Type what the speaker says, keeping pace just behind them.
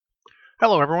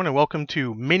Hello, everyone, and welcome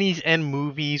to Minis and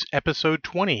Movies, Episode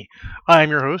 20. I'm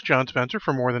your host, John Spencer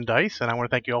from More Than Dice, and I want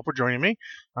to thank you all for joining me.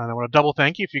 And I want to double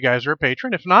thank you if you guys are a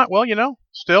patron. If not, well,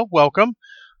 still welcome.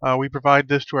 We provide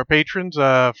this to our patrons,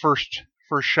 first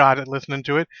shot at listening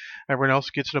to it. Everyone else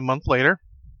gets it a month later.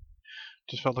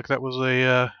 Just felt like that was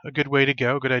a good way to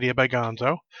go. Good idea by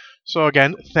Gonzo. So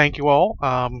again, thank you all.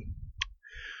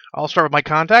 I'll start with my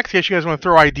contacts. In case you guys want to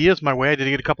throw ideas my way, I did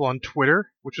get a couple on Twitter,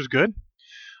 which was good.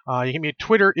 You can get me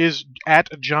Twitter is at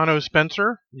John O.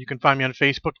 Spencer. You can find me on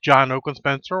Facebook, John Oakland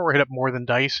Spencer, or hit up More Than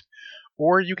Dice.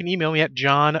 Or you can email me at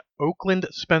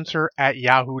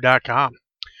johnoaklandspencer@yahoo.com.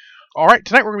 All right,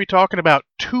 tonight we're going to be talking about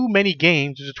Too Many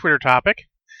Games as a Twitter topic.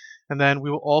 And then we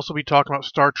will also be talking about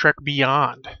Star Trek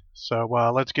Beyond. So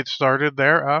let's get started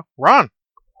there. Ron.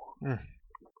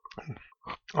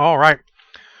 All right.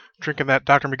 Drinking that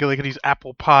Dr. McGillicuddy's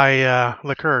apple pie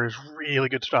liqueur is really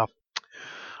good stuff.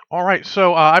 All right,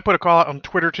 so I put a call out on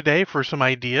Twitter today for some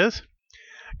ideas.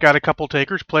 Got a couple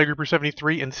takers,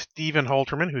 Playgrouper73 and Stephen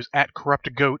Halterman, who's at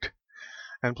CorruptGoat,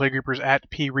 and Playgrouper's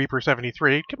at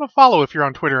PReaper73. Give them a follow if you're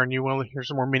on Twitter and you want to hear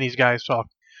some more minis guys talk.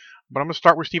 But I'm going to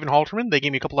start with Stephen Halterman. They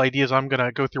gave me a couple ideas. I'm going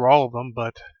to go through all of them,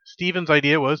 but Stephen's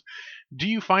idea was, do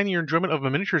you find your enjoyment of a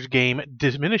miniatures game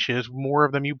diminishes more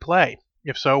of them you play?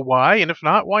 If so, why? And if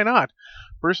not, why not?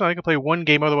 Personally, I can play one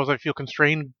game, otherwise I feel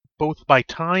constrained both by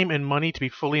time and money to be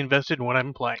fully invested in what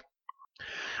I'm playing.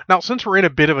 Now, since we're in a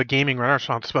bit of a gaming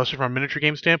renaissance, especially from a miniature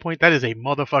game standpoint, that is a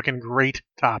motherfucking great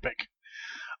topic.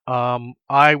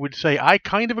 I would say I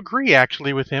kind of agree,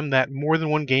 actually, with him that more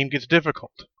than one game gets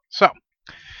difficult. So,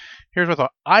 here's my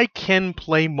thought. I can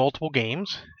play multiple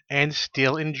games and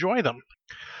still enjoy them.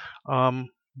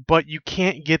 But you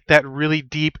can't get that really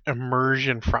deep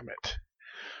immersion from it.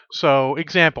 So,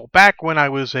 example, back when I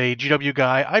was a GW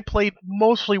guy, I played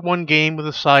mostly one game with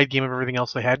a side game of everything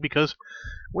else they had because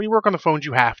when you work on the phones,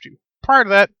 you have to. Prior to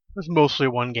that, I was mostly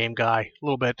a one-game guy. A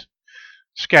little bit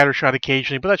scattershot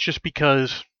occasionally, but that's just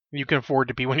because you can afford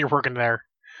to be when you're working there.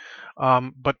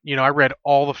 But, I read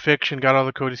all the fiction, got all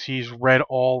the codices, read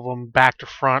all of them back to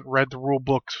front, read the rule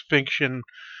books, fiction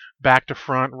back to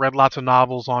front, read lots of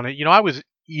novels on it. I was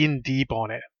in deep on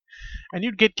it. And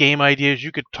you'd get game ideas.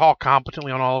 You could talk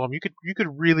competently on all of them. You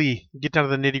could really get down to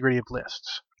the nitty-gritty of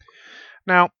lists.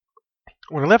 Now,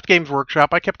 when I left Games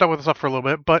Workshop, I kept up with the stuff for a little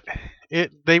bit, but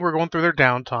they were going through their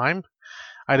downtime.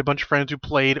 I had a bunch of friends who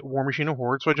played War Machine and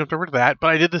Horde, so I jumped over to that.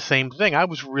 But I did the same thing. I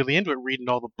was really into it, reading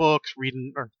all the books,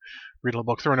 reading all the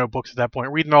books. There were no books at that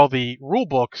point. Reading all the rule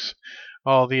books,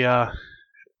 all the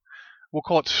we'll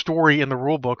call it story in the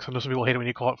rule books. I know some people hate it when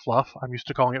you call it fluff. I'm used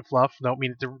to calling it fluff. Don't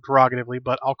mean it derogatively,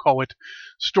 but I'll call it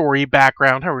story,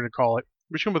 background, however you call it.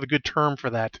 We should come up with a good term for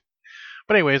that.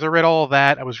 But anyways, I read all of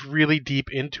that. I was really deep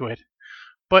into it.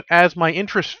 But as my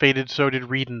interest faded, so did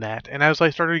reading that. And as I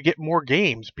started to get more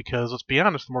games, because let's be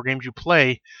honest, the more games you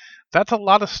play, that's a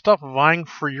lot of stuff vying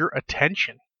for your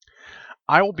attention.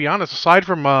 I will be honest, aside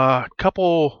from a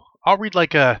couple, I'll read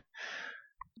like a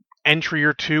entry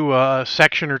or two, a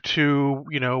section or two,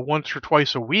 once or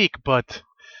twice a week, but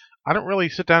I don't really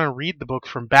sit down and read the books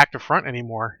from back to front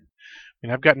anymore.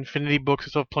 I've got Infinity books, I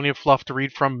still have plenty of fluff to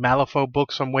read from. Malifaux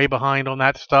books, I'm way behind on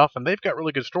that stuff, and they've got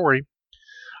really good story.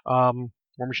 War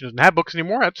Machine doesn't have books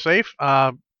anymore, that's safe.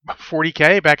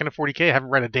 40K, back into 40K, I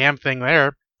haven't read a damn thing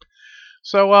there.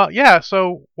 So,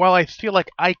 so while I feel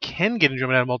like I can get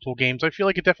enjoyment out of multiple games, I feel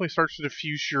like it definitely starts to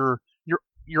diffuse your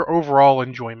overall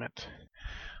enjoyment.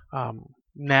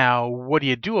 Now, what do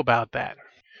you do about that?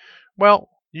 Well,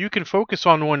 you can focus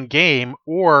on one game,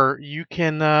 or you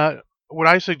can, what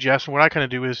I suggest and what I kind of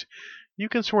do is, you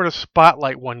can sort of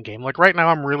spotlight one game. Like right now,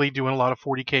 I'm really doing a lot of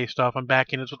 40K stuff. I'm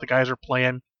back in it, what the guys are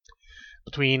playing.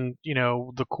 Between,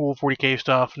 the cool 40K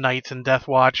stuff, Knights and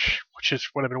Deathwatch, which is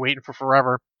what I've been waiting for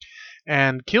forever,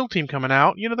 and Kill Team coming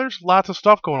out, there's lots of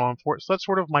stuff going on for it, so that's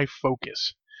sort of my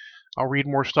focus. I'll read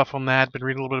more stuff on that. Been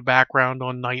reading a little bit of background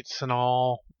on Knights and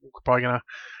all. Probably going to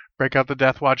break out the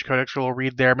Deathwatch Codex for a little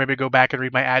read there. Maybe go back and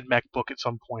read my AdMech book at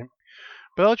some point.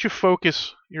 But I'll let you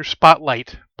focus your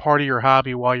spotlight part of your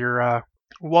hobby while you're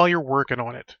working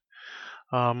on it.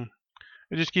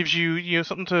 It just gives you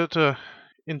something to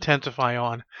intensify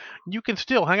on. You can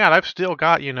still hang out. I've still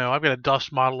got I've got a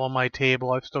Dust model on my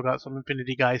table. I've still got some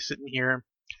Infinity guys sitting here.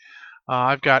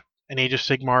 I've got an Age of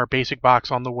Sigmar basic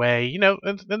box on the way.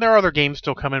 And there are other games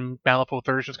still coming. Malifaux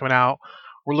Third coming out.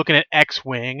 We're looking at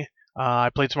X-Wing.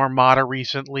 I played some Armada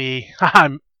recently.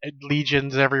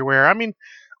 Legions everywhere. I'm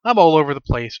all over the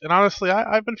place. And honestly,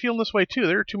 I've been feeling this way too.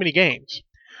 There are too many games.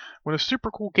 When a super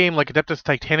cool game like Adeptus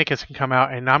Titanicus can come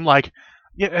out and I'm like,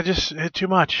 yeah, too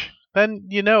much, then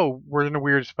we're in a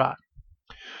weird spot.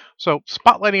 So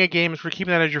spotlighting a game is for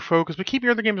keeping that as your focus, but keep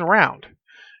your other games around.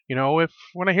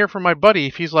 When I hear from my buddy,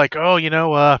 if he's like, oh,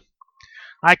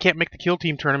 I can't make the Kill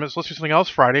Team tournament, so let's do something else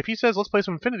Friday. If he says, let's play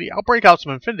some Infinity, I'll break out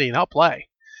some Infinity and I'll play.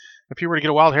 If you were to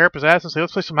get a wild hair up his ass and say,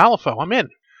 let's play some Malifaux, I'm in.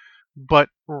 But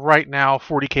right now,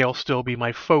 40k will still be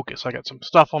my focus. I got some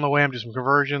stuff on the way. I'm doing some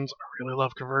conversions. I really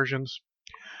love conversions.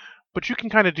 But you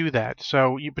can kind of do that.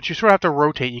 But you sort of have to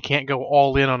rotate. You can't go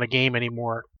all in on a game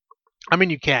anymore. I mean,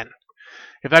 you can.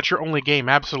 If that's your only game,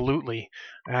 absolutely.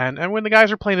 And when the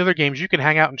guys are playing other games, you can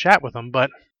hang out and chat with them. But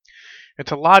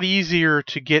it's a lot easier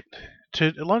to get to,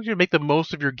 as long as you make the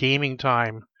most of your gaming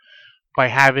time by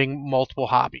having multiple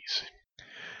hobbies.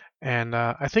 And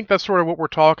I think that's sort of what we're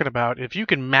talking about. If you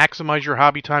can maximize your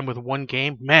hobby time with one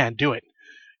game, man, do it.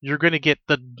 You're going to get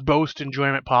the most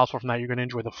enjoyment possible from that. You're going to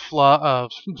enjoy the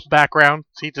background.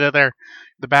 See there?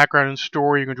 The background and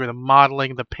story. You're going to enjoy the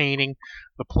modeling, the painting,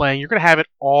 the playing. You're going to have it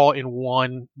all in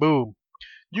one. Boom.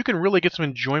 You can really get some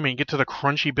enjoyment. Get to the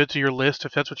crunchy bits of your list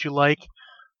if that's what you like.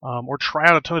 Or try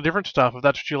out a ton of different stuff if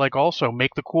that's what you like also.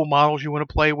 Make the cool models you want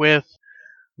to play with.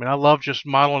 I mean, I love just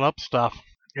modeling up stuff.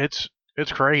 It's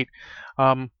great.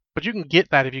 But you can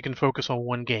get that if you can focus on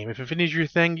one game. If Infinity's your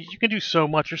thing, you can do so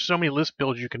much. There's so many list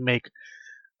builds you can make.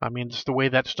 I mean, just the way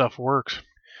that stuff works.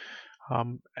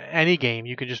 Any game,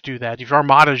 you can just do that. If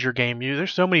Armada's your game,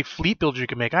 there's so many fleet builds you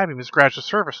can make. I haven't even scratched the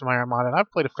surface of my Armada, and I've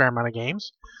played a fair amount of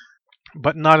games.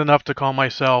 But not enough to call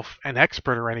myself an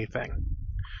expert or anything.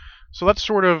 So that's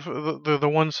sort of the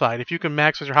one side. If you can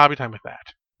maximize your hobby time with that.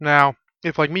 Now,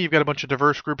 if like me, you've got a bunch of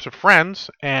diverse groups of friends,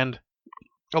 and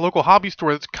a local hobby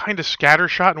store that's kind of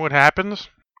scattershot in what happens,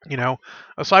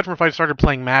 aside from if I started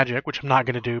playing Magic, which I'm not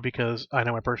going to do because I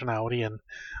know my personality and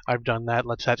I've done that.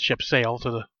 Let's that ship sail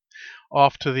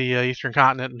off to the Eastern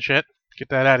Continent and shit. Get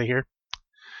that out of here.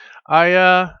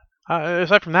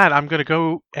 Aside from that, I'm going to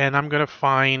go and I'm going to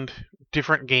find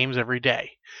different games every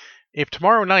day. If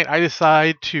tomorrow night I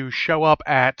decide to show up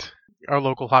at our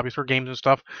local hobby store games and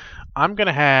stuff, I'm going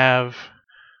to have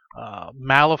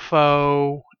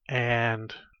Malifaux,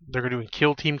 and they're doing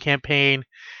Kill Team campaign,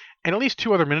 and at least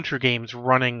 2 other miniature games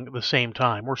running at the same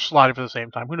time. We're slotted for the same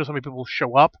time. Who knows how many people will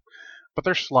show up, but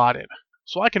they're slotted.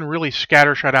 So I can really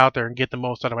scattershot out there and get the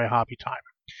most out of my hobby time.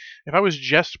 If I was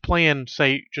just playing,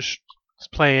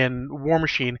 War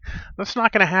Machine, that's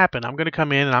not going to happen. I'm going to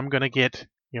come in and I'm going to get,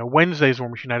 Wednesday's War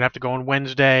Machine. I'd have to go on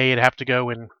Wednesday. I'd have to go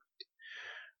and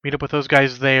meet up with those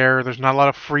guys there. There's not a lot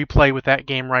of free play with that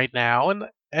game right now,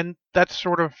 and that's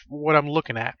sort of what I'm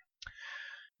looking at.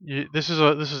 You're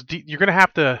going to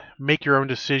have to make your own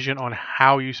decision on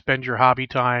how you spend your hobby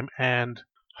time, and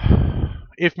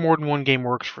if more than one game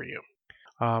works for you.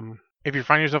 If you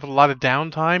find yourself with a lot of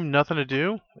downtime, nothing to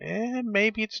do,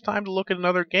 maybe it's time to look at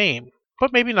another game.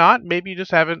 But maybe not. Maybe you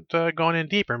just haven't gone in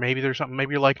deeper. Maybe there's something.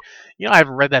 Maybe you're like, I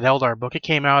haven't read that Eldar book. It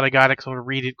came out. I got it because I want to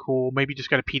read it. Cool. Maybe you just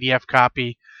got a PDF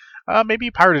copy. Maybe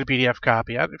you pirated a PDF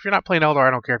copy. If you're not playing Eldar,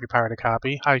 I don't care if you pirate a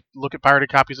copy. I look at pirated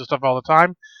copies of stuff all the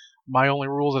time. My only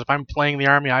rule is if I'm playing the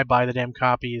army, I buy the damn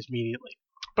copy immediately.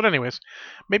 But anyways,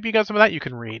 maybe you got some of that you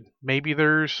can read. Maybe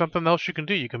there's something else you can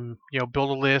do. You can, build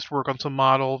a list, work on some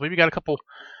models. Maybe you got a couple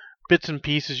bits and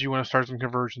pieces you want to start some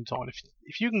conversions on.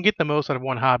 If you can get the most out of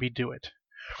one hobby, do it.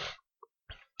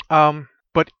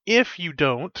 But if you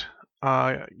don't,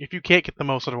 if you can't get the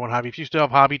most out of one hobby, if you still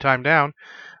have hobby time down,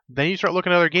 then you start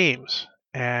looking at other games.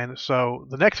 And so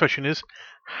the next question is,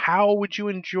 how would you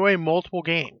enjoy multiple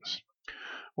games?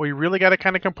 Well, you really got to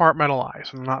kind of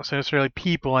compartmentalize. I'm not saying necessarily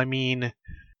people. I mean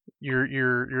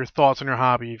your thoughts on your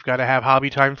hobby. You've got to have hobby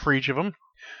time for each of them.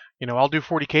 I'll do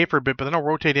 40k for a bit, but then I'll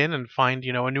rotate in and find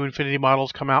a new Infinity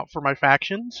models come out for my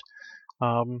factions.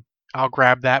 I'll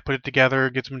grab that, put it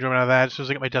together, get some enjoyment out of that. As soon as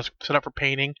I get my desk set up for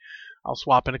painting, I'll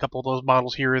swap in a couple of those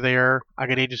models here or there. I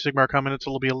got Age of Sigmar coming.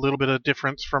 It'll be a little bit of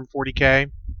difference from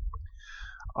 40k.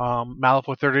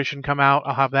 Malifaux 3rd Edition come out.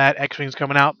 I'll have that. X-Wing's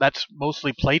coming out. That's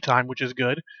mostly playtime, which is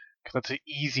good, because that's an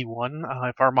easy one.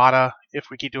 If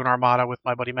we keep doing Armada with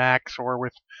my buddy Max or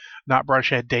with Not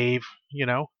Brushhead Dave,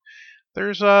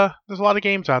 there's a lot of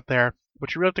games out there,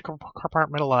 but you really have to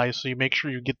compartmentalize so you make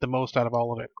sure you get the most out of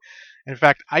all of it. In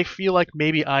fact, I feel like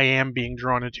maybe I am being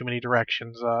drawn in too many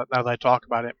directions now that I talk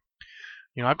about it.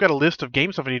 I've got a list of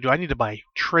game stuff I need to do. I need to buy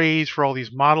trays for all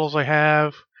these models I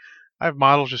have. I have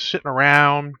models just sitting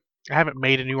around. I haven't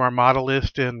made a new Armada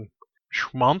list in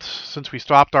months since we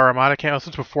stopped our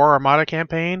since before our Armada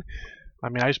campaign. I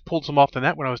mean, I just pulled some off the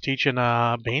net when I was teaching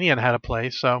Banian how to play.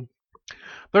 So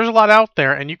there's a lot out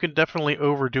there, and you can definitely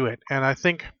overdo it. And I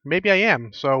think maybe I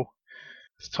am. So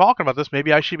talking about this,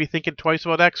 maybe I should be thinking twice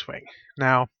about X-Wing.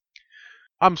 Now,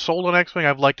 I'm sold on X-Wing.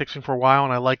 I've liked X-Wing for a while,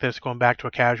 and I like that it's going back to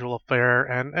a casual affair.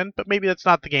 But maybe that's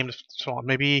not the game to sell on.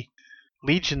 Maybe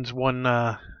Legion's one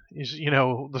is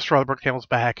the straw that broke the camel's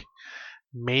back.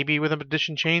 Maybe with an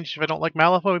edition change, if I don't like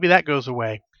Malifaux, maybe that goes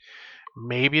away.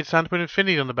 Maybe it's time to put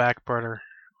Infinity on the back burner.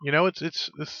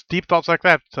 It's deep thoughts like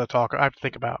that to talk. I have to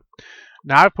think about.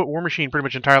 Now I've put War Machine pretty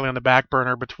much entirely on the back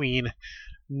burner between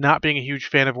not being a huge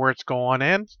fan of where it's gone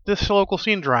and this local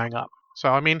scene drying up. So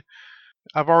I mean,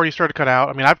 I've already started to cut out.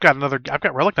 I mean, I've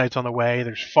got Relic Knights on the way.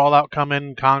 There's Fallout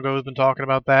coming. Congo's been talking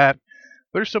about that.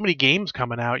 There's so many games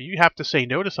coming out. You have to say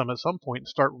no to some at some point and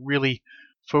start really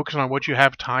focusing on what you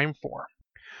have time for.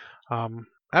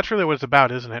 That's really what it's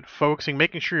about, isn't it? Focusing,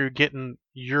 making sure you're getting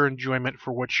your enjoyment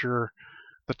for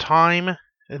the time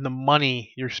and the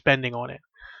money you're spending on it.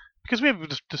 Because we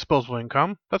have disposable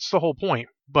income. That's the whole point.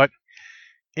 But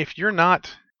if you're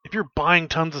buying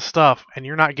tons of stuff and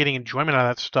you're not getting enjoyment out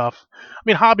of that stuff, I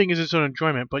mean, hobbying is its own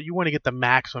enjoyment, but you want to get the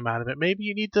maximum out of it. Maybe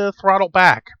you need to throttle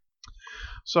back.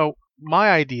 So my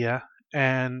idea,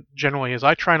 and generally, is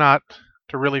I try not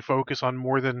to really focus on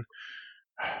more than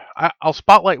I'll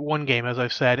spotlight one game, as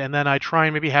I've said, and then I try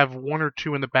and maybe have one or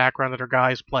two in the background that are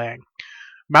guys playing.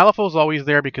 Malifaux's always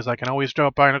there because I can always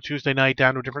drop by on a Tuesday night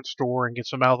down to a different store and get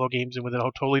some Malifaux games in with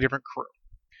a totally different crew.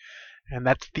 And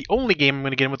that's the only game I'm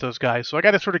going to get in with those guys, so I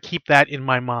got to sort of keep that in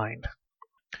my mind.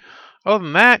 Other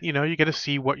than that, you get to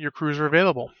see what your crews are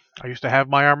available. I used to have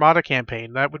my Armada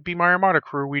campaign. That would be my Armada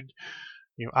crew. We'd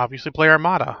obviously play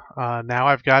Armada. Now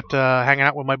I've got hanging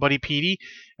out with my buddy Petey,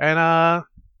 and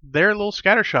they're little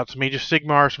scattershots. Mage of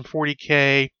Sigmar, some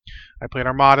 40k. I played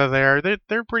Armada there.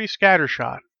 They're pretty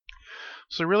scattershot.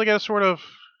 So you really got to sort of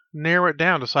narrow it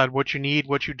down, decide what you need,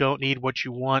 what you don't need, what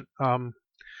you want, and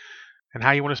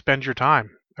how you want to spend your time.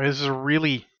 I mean, this is a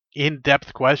really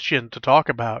in-depth question to talk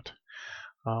about.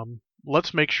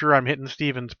 Let's make sure I'm hitting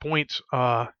Steven's points. Do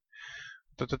I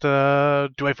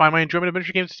find my enjoyment of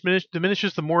miniature games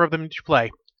diminishes the more of them you play?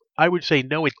 I would say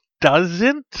no, it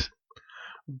doesn't.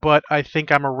 But I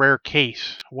think I'm a rare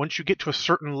case. Once you get to a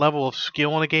certain level of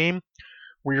skill in a game,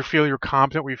 where you feel you're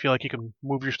competent, where you feel like you can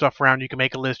move your stuff around, you can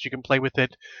make a list, you can play with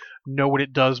it, know what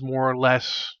it does more or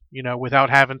less, without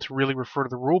having to really refer to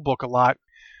the rule book a lot,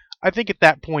 I think at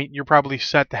that point you're probably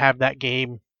set to have that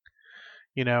game,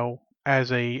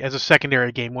 as a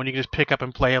secondary game, one you can just pick up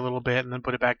and play a little bit and then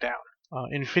put it back down.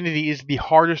 Infinity is the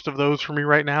hardest of those for me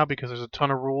right now because there's a ton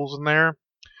of rules in there.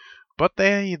 But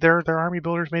their army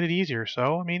builders made it easier,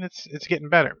 so I mean it's getting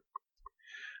better.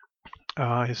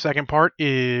 His second part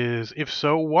is, if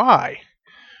so, why?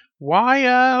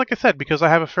 Why? Like I said, because I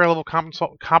have a fair level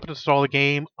of competence at all the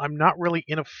game. I'm not really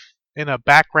in a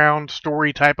background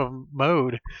story type of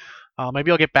mode. Maybe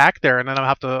I'll get back there and then I'll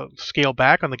have to scale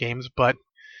back on the games. But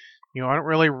I don't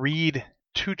really read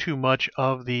too much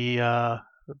of the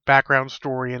background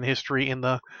story and history in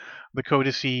the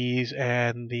codices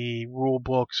and the rule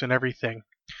books and everything.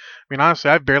 I mean, honestly,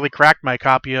 I've barely cracked my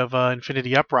copy of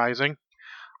Infinity Uprising.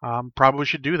 Probably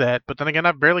should do that, but then again,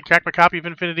 I've barely cracked my copy of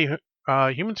Infinity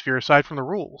Human Sphere aside from the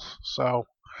rules. So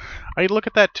I need to look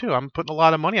at that too. I'm putting a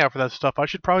lot of money out for that stuff. I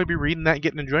should probably be reading that and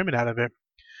getting enjoyment out of it.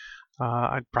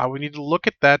 I probably need to look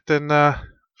at that and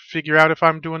figure out if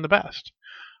I'm doing the best.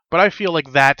 But I feel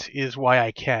like that is why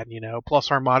I can,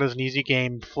 Plus Armada's an easy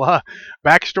game.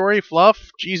 Backstory, fluff,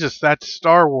 Jesus, that's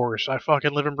Star Wars. I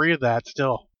fucking live and breathe that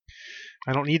still.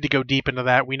 I don't need to go deep into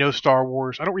that. We know Star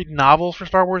Wars. I don't read novels for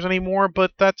Star Wars anymore,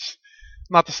 but that's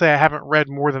not to say I haven't read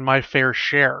more than my fair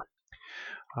share.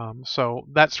 So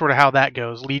that's sort of how that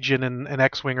goes. Legion and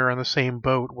X-Wing are in the same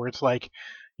boat, where it's like,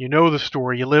 the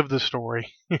story, you live the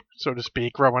story, so to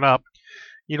speak, growing up.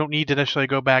 You don't need to necessarily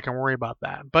go back and worry about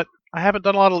that. But I haven't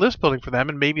done a lot of list building for them,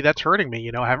 and maybe that's hurting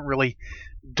me. I haven't really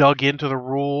dug into the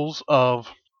rules of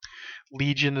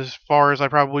Legion as far as I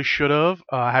probably should have.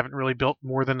 I haven't really built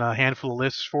more than a handful of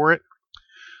lists for it.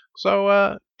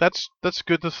 So that's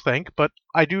good to think, but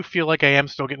I do feel like I am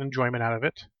still getting enjoyment out of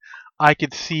it. I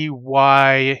could see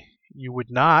why you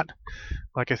would not.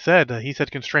 Like I said, he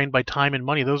said constrained by time and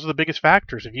money. Those are the biggest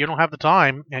factors. If you don't have the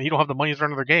time and you don't have the money to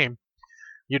run another game,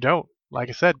 you don't. Like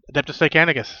I said, Adeptus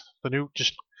Titanicus, the new,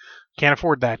 just can't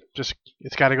afford that.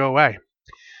 It's got to go away.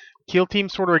 Kill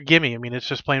Team's sort of a gimme. I mean, it's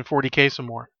just playing 40k some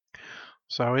more.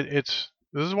 So this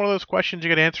is one of those questions you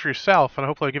got to answer yourself, and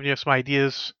hopefully I've given you some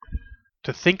ideas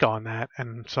to think on that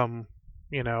and some,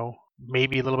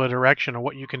 maybe a little bit of direction on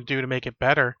what you can do to make it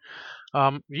better.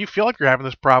 If you feel like you're having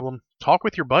this problem, talk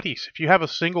with your buddies. If you have a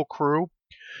single crew,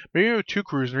 maybe you have two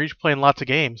crews and they're each playing lots of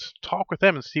games, talk with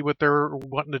them and see what they're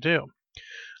wanting to do.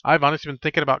 I've honestly been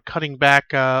thinking about cutting back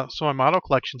some of my model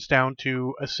collections down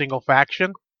to a single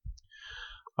faction.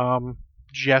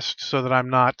 just so that I'm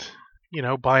not,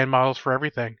 buying models for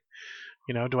everything.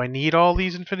 Do I need all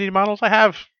these Infinity models? I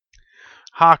have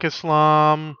Hawk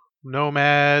Islam,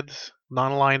 Nomads,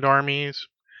 non-aligned armies.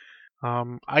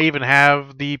 I even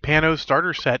have the Panos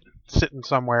starter set sitting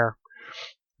somewhere.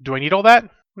 Do I need all that?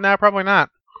 Nah, probably not.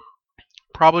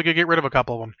 Probably could get rid of a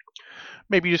couple of them.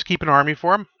 Maybe just keep an army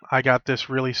for them. I got this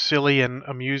really silly and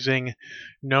amusing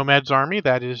Nomads army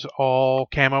that is all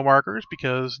camo markers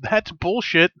because that's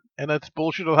bullshit, and that's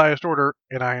bullshit of the highest order,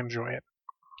 and I enjoy it.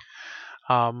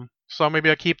 So maybe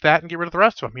I'll keep that and get rid of the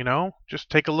rest of them, Just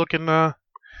take a look and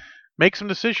make some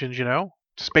decisions,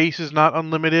 Space is not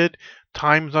unlimited,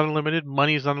 time's not unlimited,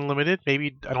 money's not unlimited.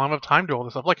 Maybe I don't have time to do all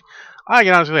this stuff. Like, I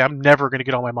can honestly say I'm never going to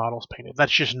get all my models painted.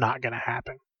 That's just not going to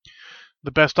happen.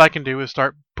 The best I can do is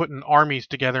start putting armies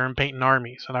together and painting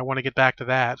armies, and I want to get back to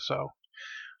that, so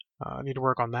I need to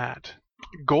work on that.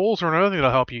 Goals are another thing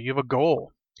that'll help you. You have a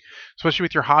goal, especially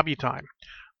with your hobby time.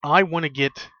 I want to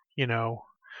get,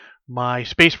 my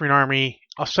Space Marine army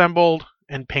assembled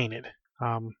and painted.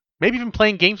 Maybe even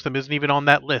playing games with them isn't even on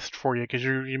that list for you because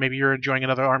maybe you're enjoying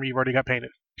another army you've already got painted.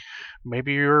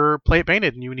 Maybe you're play it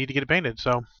painted and you need to get it painted.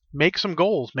 So make some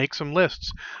goals, make some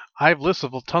lists. I have lists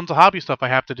of tons of hobby stuff I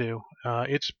have to do.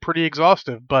 It's pretty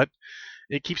exhaustive, but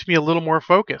it keeps me a little more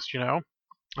focused,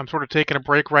 I'm sort of taking a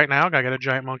break right now. I got a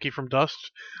giant monkey from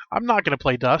Dust. I'm not going to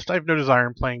play Dust. I have no desire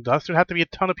in playing Dust. There'd have to be a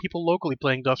ton of people locally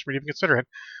playing Dust for me to even consider it.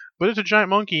 But it's a giant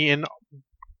monkey in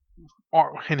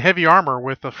heavy armor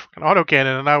with an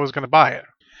autocannon, and I was going to buy it.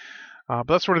 But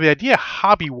that's sort of the idea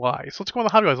hobby-wise. Let's go on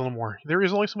the hobby-wise a little more. There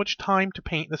is only so much time to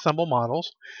paint and assemble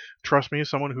models. Trust me, as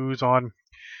someone who's on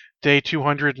day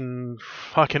 200 and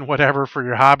fucking whatever for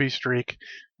your hobby streak,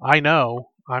 I know.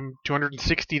 I'm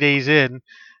 260 days in,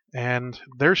 and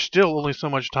there's still only so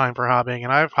much time for hobbying,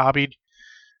 and I've hobbied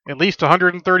at least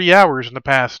 130 hours in the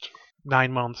past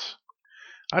 9 months.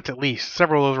 That's at least.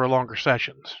 Several of those were longer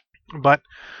sessions. But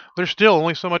there's still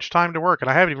only so much time to work,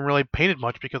 and I haven't even really painted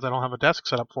much because I don't have a desk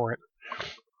set up for it.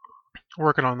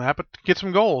 Working on that, but get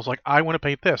some goals. Like, I want to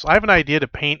paint this. I have an idea to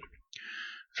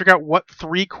figure out what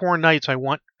 3 core knights I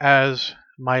want as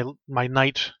my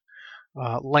knight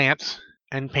lance,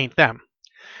 and paint them.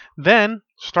 Then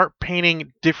start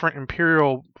painting different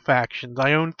Imperial factions.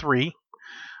 I own 3.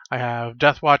 I have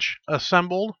Deathwatch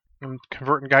assembled. I'm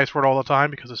converting guys for it all the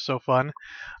time because it's so fun.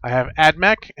 I have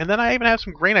AdMech, and then I even have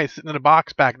some Grey Knights sitting in a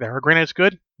box back there. Are Grey Knights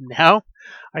good? No.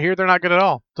 I hear they're not good at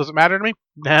all. Does it matter to me?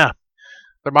 Nah.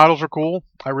 Their models are cool.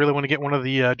 I really want to get one of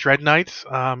the Dread Knights.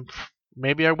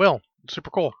 Maybe I will. It's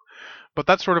super cool. But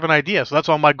that's sort of an idea. So that's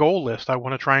on my goal list. I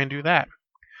want to try and do that.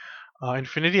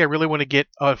 Infinity, I really want to get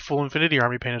a full Infinity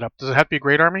army painted up. Does it have to be a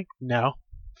great army? No.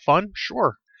 Fun?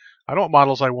 Sure. I know what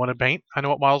models I want to paint. I know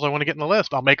what models I want to get in the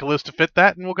list. I'll make a list to fit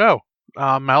that, and we'll go.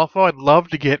 Malifaux, I'd love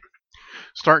to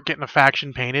start getting a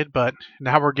faction painted, but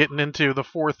now we're getting into the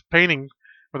 4th painting,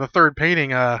 or the 3rd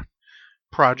painting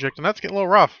project, and that's getting a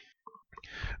little rough.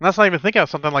 And that's not even thinking of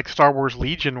something like Star Wars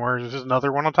Legion, where there's just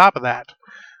another one on top of that.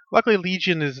 Luckily,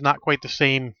 Legion is not quite the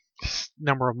same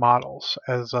number of models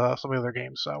as some of the other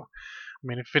games, so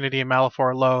Infinity and Malifaux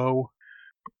are low.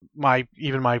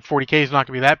 Even my 40k is not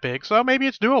going to be that big, so maybe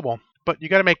it's doable. But you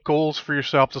got to make goals for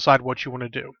yourself, decide what you want to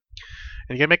do,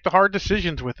 and you got to make the hard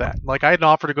decisions with that. Like, I had an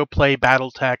offer to go play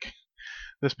BattleTech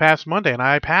this past Monday, and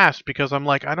I passed because I'm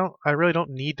like, I really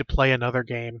don't need to play another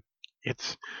game.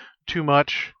 It's too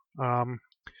much.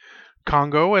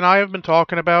 Congo and I have been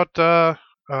talking about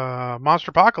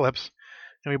Monster Apocalypse,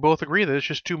 and we both agree that it's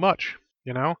just too much.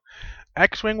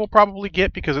 X-Wing we'll probably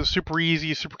get because it's super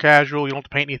easy, super casual. You don't have to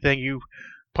paint anything. You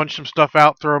punch some stuff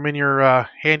out, throw them in your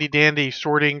handy-dandy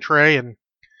sorting tray, and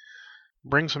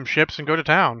bring some ships and go to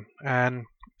town. And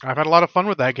I've had a lot of fun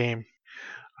with that game.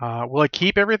 Will I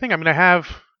keep everything? I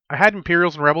had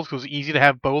Imperials and Rebels because it was easy to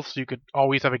have both, so you could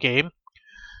always have a game.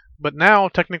 But now,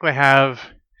 technically, I have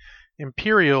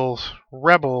Imperials,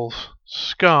 Rebels,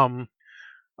 Scum,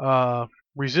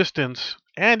 Resistance,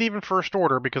 and even First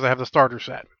Order because I have the starter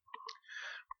set.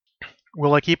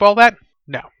 Will I keep all that?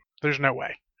 No, there's no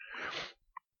way.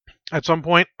 At some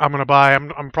point, I'm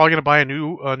probably gonna buy a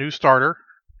new starter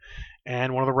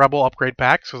and one of the Rebel upgrade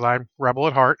packs because I'm Rebel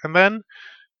at heart, and then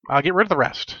I'll get rid of the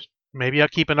rest. Maybe I'll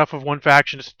keep enough of one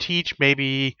faction to teach.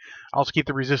 Maybe I'll just keep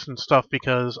the Resistance stuff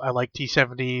because I like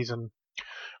T-70s, and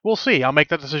we'll see. I'll make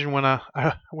that decision when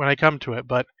I come to it.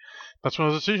 But that's one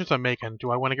of the decisions I'm making.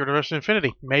 Do I want to get rid of the rest of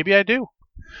Infinity? Maybe I do.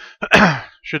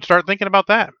 Should start thinking about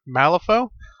that. Malifaux?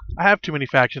 I have too many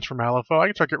factions for Malifaux. I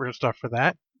can start getting rid of stuff for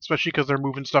that, especially because they're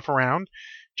moving stuff around,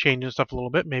 changing stuff a little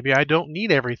bit. Maybe I don't need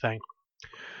everything.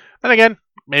 Then again,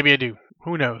 maybe I do.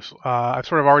 who knows? I've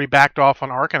sort of already backed off on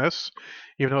Arcanus,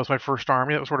 even though it was my first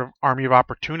army. That was sort of Army of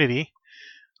Opportunity.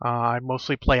 I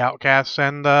mostly play Outcasts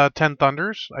and Ten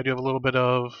Thunders. I do have a little bit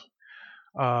of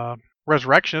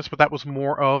Resurrectionist, but that was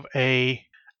more of a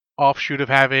offshoot of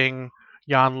having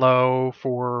Yanlo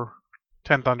for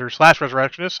Ten Thunders /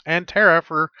 Resurrectionist and Terra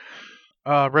for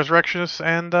Resurrectionists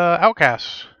and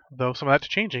Outcasts. Though some of that's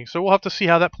changing, so we'll have to see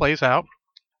how that plays out.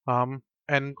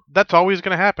 And that's always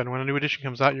going to happen when a new edition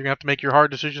comes out. You're going to have to make your hard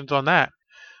decisions on that.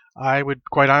 I would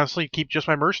quite honestly keep just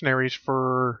my mercenaries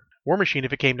for War Machine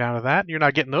if it came down to that. You're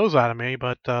not getting those out of me,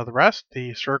 but the rest,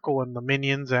 the Circle and the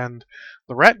Minions and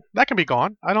the Ret, that can be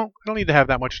gone. I don't need to have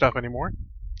that much stuff anymore.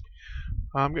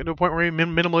 I'm getting to a point where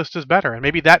minimalist is better, and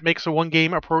maybe that makes a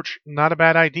one-game approach not a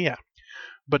bad idea.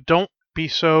 But don't be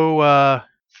so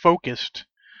focused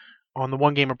on the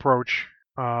one-game approach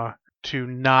to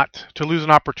lose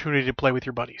an opportunity to play with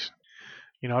your buddies.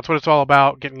 That's what it's all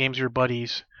about, getting games with your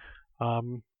buddies.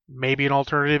 Maybe an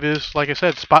alternative is, like I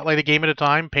said, spotlight a game at a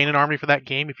time, paint an army for that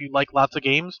game. If you like lots of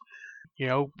games,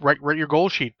 write your goal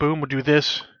sheet. Boom, we'll do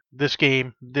this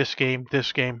game, this game,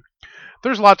 this game.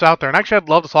 There's lots out there, and actually I'd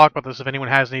love to talk about this if anyone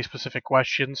has any specific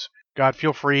questions. God,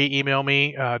 feel free, email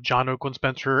me,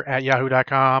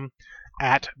 johnoaklandspencer@yahoo.com,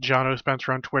 at John O.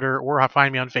 Spencer on Twitter, or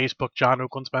find me on Facebook, John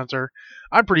Oakland Spencer.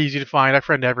 I'm pretty easy to find. I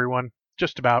friend everyone,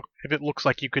 just about. If it looks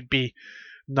like you could be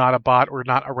not a bot or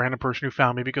not a random person who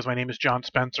found me because my name is John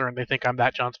Spencer and they think I'm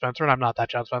that John Spencer, and I'm not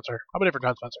that John Spencer. I'm a different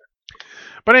John Spencer.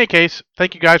 But in any case,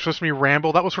 thank you guys for listening to me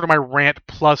ramble. That was sort of my rant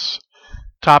plus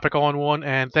topic all in one,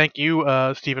 and thank you,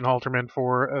 Stephen Halterman,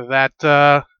 for that.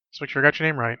 Let's make sure I got your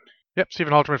name right. Yep,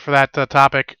 Stephen Halterman, for that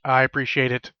topic. I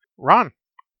appreciate it. Ron.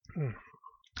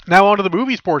 Now on to the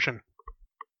movies portion.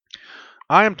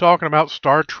 I am talking about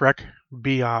Star Trek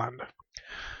Beyond.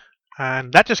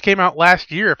 And that just came out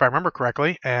last year, if I remember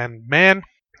correctly. And man,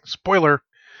 spoiler,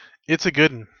 it's a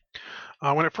good one.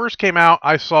 When it first came out,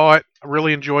 I saw it,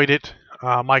 really enjoyed it.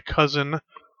 My cousin,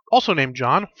 also named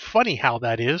John, funny how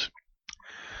that is,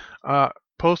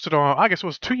 posted on, I guess it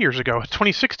was 2 years ago,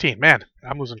 2016. Man,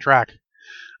 I'm losing track.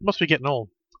 I must be getting old.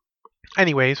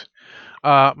 Anyways,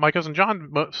 my cousin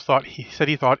John thought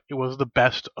it was the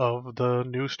best of the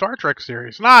new Star Trek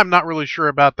series. Now, I'm not really sure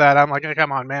about that. I'm like, hey,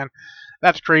 come on, man.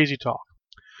 That's crazy talk.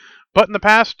 But in the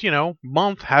past,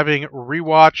 month, having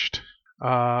rewatched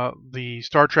the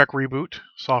Star Trek reboot,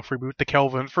 soft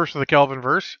reboot, first of the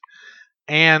Kelvinverse,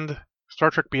 and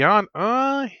Star Trek Beyond,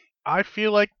 I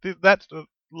feel like that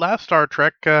last Star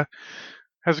Trek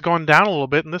has gone down a little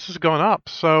bit, and this has gone up.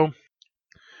 So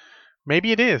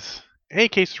maybe it is. In any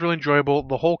case, it's really enjoyable.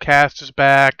 The whole cast is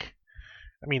back.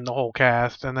 I mean, the whole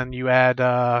cast, and then you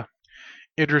add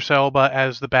Idris Elba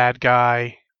as the bad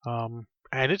guy, and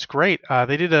it's great.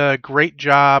 They did a great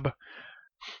job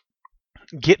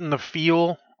getting the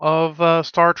feel of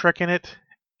Star Trek in it,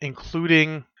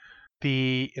 including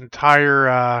the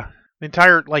entire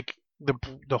like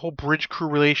the whole bridge crew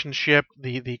relationship,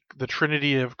 the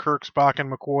trinity of Kirk, Spock,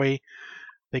 and McCoy.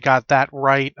 They got that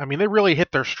right. I mean, they really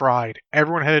hit their stride.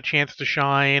 Everyone had a chance to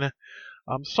shine.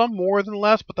 Some more than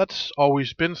less, but that's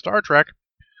always been Star Trek.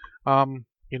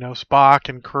 Spock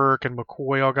and Kirk and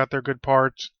McCoy all got their good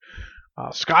parts.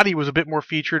 Scotty was a bit more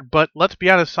featured, but let's be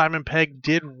honest, Simon Pegg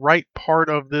did write part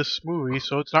of this movie,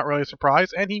 so it's not really a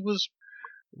surprise, and he was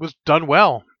done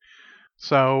well.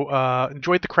 So,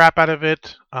 enjoyed the crap out of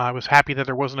it. I was happy that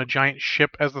there wasn't a giant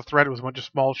ship as the threat. It was a bunch of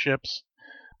small ships.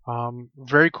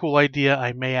 Very cool idea.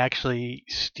 I may actually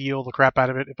steal the crap out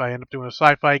of it if I end up doing a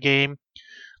sci-fi game.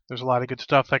 There's a lot of good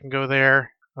stuff that can go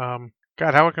there.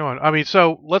 God, how it going? I mean,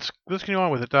 so let's continue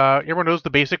on with it. Everyone knows the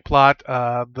basic plot.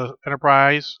 The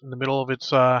Enterprise, in the middle of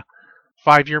its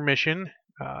 5-year mission,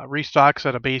 restocks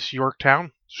at a base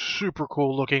Yorktown. Super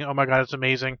cool looking. Oh my God, it's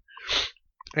amazing.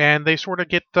 And they sort of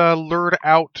get lured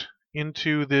out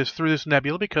through this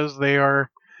nebula because they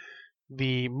are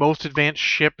the most advanced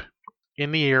ship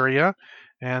in the area,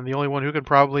 and the only one who can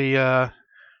probably go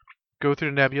through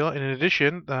the nebula. And in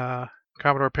addition,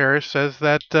 Commodore Paris says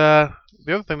that the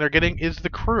other thing they're getting is the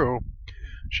crew.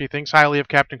 She thinks highly of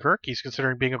Captain Kirk. He's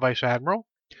considering being a vice admiral.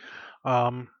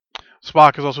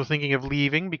 Spock is also thinking of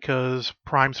leaving because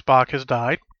Prime Spock has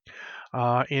died.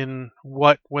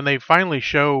 When they finally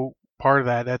show part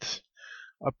of that's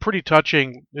a pretty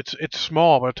touching. It's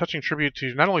small, but a touching tribute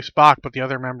to not only Spock but the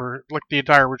other member, like the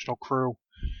entire original crew.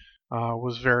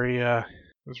 Was very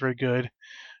good,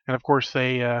 and of course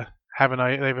they have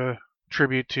a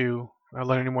tribute to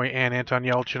Leonard Nimoy and Anton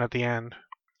Yelchin at the end,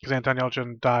 because Anton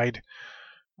Yelchin died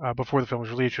before the film was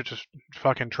released, which is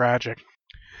fucking tragic.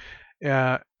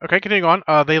 Okay, continuing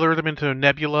on. They lure them into a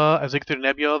nebula. As they get to the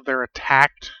nebula, they're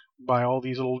attacked by all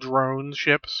these little drone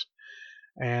ships,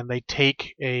 and they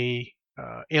take a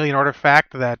alien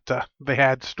artifact that they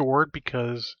had stored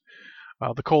because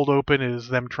the cold open is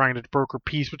them trying to broker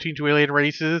peace between two alien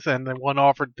races, and then one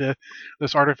offered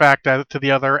this artifact to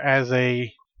the other as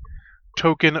a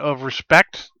token of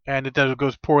respect, and it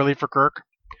goes poorly for Kirk,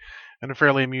 and a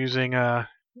fairly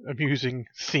amusing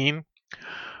scene.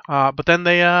 But then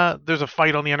there's a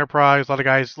fight on the Enterprise. A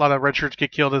lot of red shirts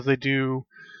get killed as they do,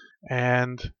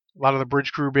 and a lot of the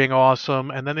bridge crew being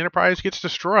awesome, and then the Enterprise gets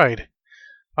destroyed.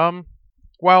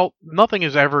 While nothing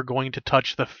is ever going to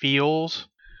touch the feels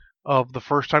of the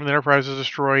first time the Enterprise is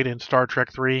destroyed in Star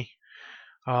Trek 3,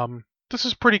 this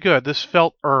is pretty good. This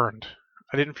felt earned.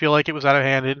 I didn't feel like it was out of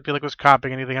hand. I didn't feel like it was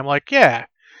copying anything. I'm like, yeah,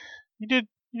 you did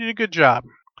a good job.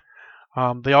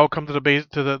 They all come to the base.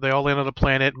 They all land on the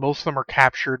planet. Most of them are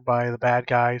captured by the bad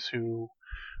guys, who,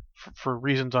 for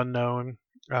reasons unknown,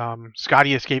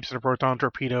 Scotty escapes in a proton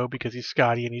torpedo because he's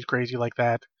Scotty and he's crazy like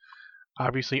that.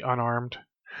 Obviously unarmed.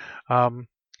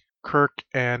 Kirk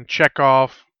and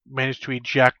Chekhov manage to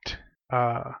eject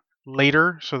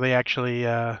later, so they actually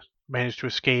manage to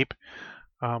escape.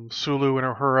 Sulu and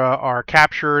Uhura are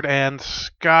captured, and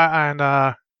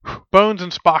Bones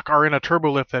and Spock are in a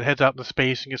turbolift that heads out into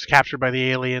space and gets captured by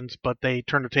the aliens, but they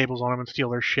turn the tables on them and steal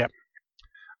their ship.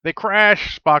 They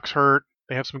crash. Spock's hurt.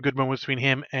 They have some good moments between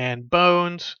him and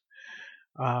Bones.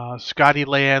 Scotty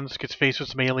lands, gets faced with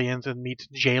some aliens, and meets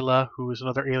Jayla, who is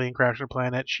another alien crashing the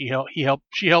planet. She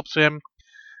helps him,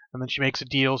 and then she makes a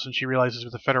deal since she realizes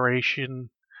with the Federation,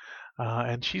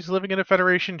 and she's living in a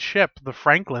Federation ship, the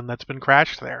Franklin, that's been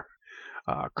crashed there.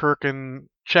 Kirk and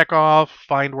Chekhov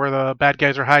find where the bad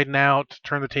guys are hiding out,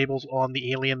 turn the tables on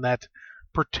the alien that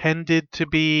pretended to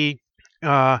be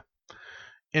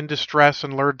in distress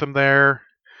and lured them there.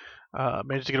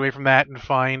 Managed to get away from that and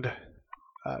find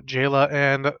Jayla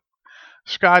and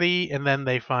Scotty, and then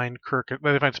they find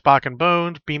Spock and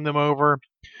Bones, beam them over.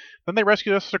 Then they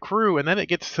rescue us, the crew, and then it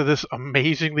gets to this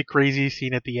amazingly crazy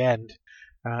scene at the end.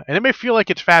 And it may feel like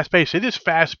it's fast-paced. It is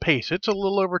fast-paced. It's a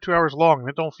little over 2 hours long, and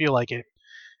it don't feel like it.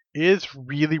 It is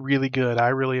really, really good. I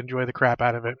really enjoy the crap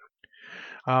out of it.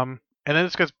 And then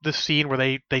it's got this scene where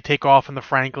they take off in the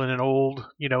Franklin, an old,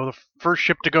 the first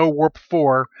ship to go, Warp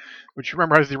 4, which you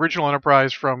remember as the original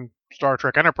Enterprise from Star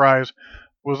Trek Enterprise,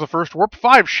 was the first Warp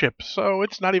 5 ship, so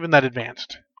it's not even that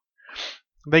advanced.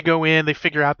 They go in, they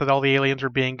figure out that all the aliens are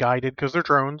being guided, because they're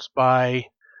drones, by,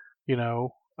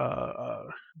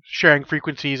 sharing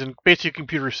frequencies and basically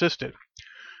computer assisted.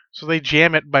 So they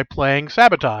jam it by playing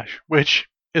Sabotage, which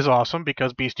is awesome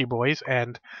because Beastie Boys,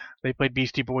 and they played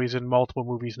Beastie Boys in multiple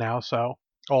movies now, so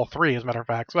all three, as a matter of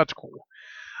fact, so that's cool.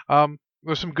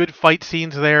 There's some good fight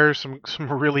scenes there, some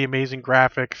really amazing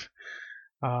graphics,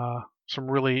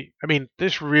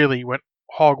 this really went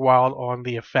hog wild on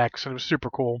the effects, and it was super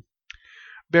cool.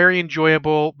 Very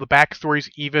enjoyable. The backstory's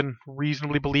even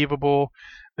reasonably believable.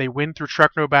 They win through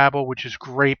Technobabble, which is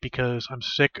great because I'm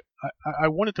sick. I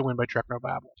wanted to win by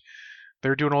Technobabble.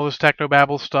 They're doing all this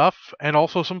Technobabble stuff, and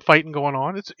also some fighting going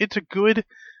on. It's a good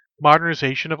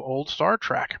modernization of old Star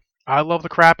Trek. I love the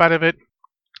crap out of it.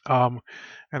 And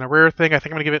a rare thing, I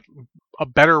think I'm going to give it a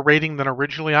better rating than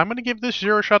originally. I'm going to give this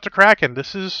 0 shots of Kraken.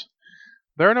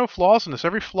 There are no flaws in this.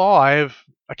 Every flaw I have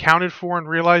accounted for and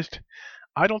realized,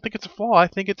 I don't think it's a flaw. I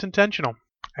think it's intentional.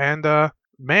 And, enjoy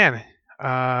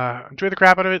the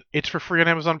crap out of it. It's for free on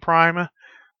Amazon Prime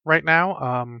right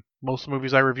now. Most of the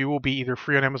movies I review will be either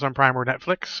free on Amazon Prime or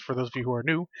Netflix, for those of you who are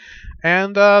new.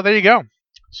 And there you go.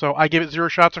 So I give it 0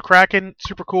 shots of Kraken.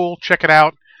 Super cool. Check it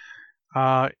out.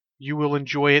 You will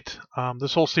enjoy it.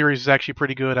 This whole series is actually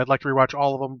pretty good. I'd like to rewatch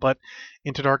all of them, but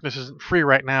Into Darkness isn't free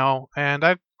right now, and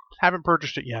I haven't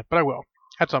purchased it yet, but I will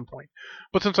at some point.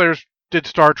 But since I did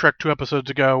Star Trek 2 episodes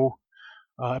ago,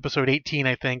 episode 18,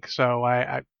 I think, so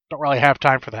I don't really have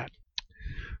time for that.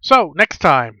 So, next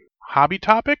time, hobby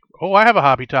topic? Oh, I have a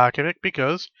hobby topic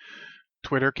because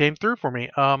Twitter came through for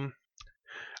me.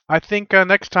 I think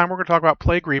next time we're going to talk about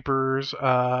Plague Reaper's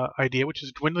idea, which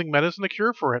is dwindling metas and the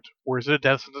cure for it. Or is it a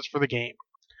death sentence for the game?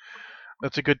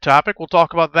 That's a good topic. We'll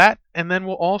talk about that. And then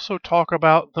we'll also talk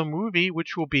about the movie,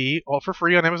 which will be all for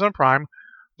free on Amazon Prime,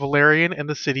 Valerian and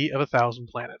the City of a Thousand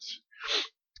Planets.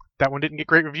 That one didn't get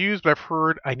great reviews, but I've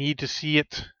heard I need to see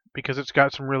it because it's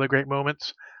got some really great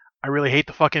moments. I really hate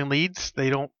the fucking leads.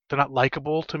 They're not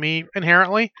likable to me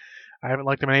inherently. I haven't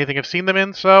liked them in anything I've seen them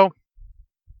in, so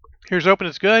here's hoping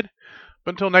it's good.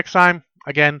 But until next time,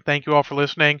 again, thank you all for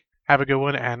listening. Have a good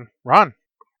one, and Ron.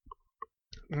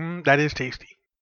 That is tasty.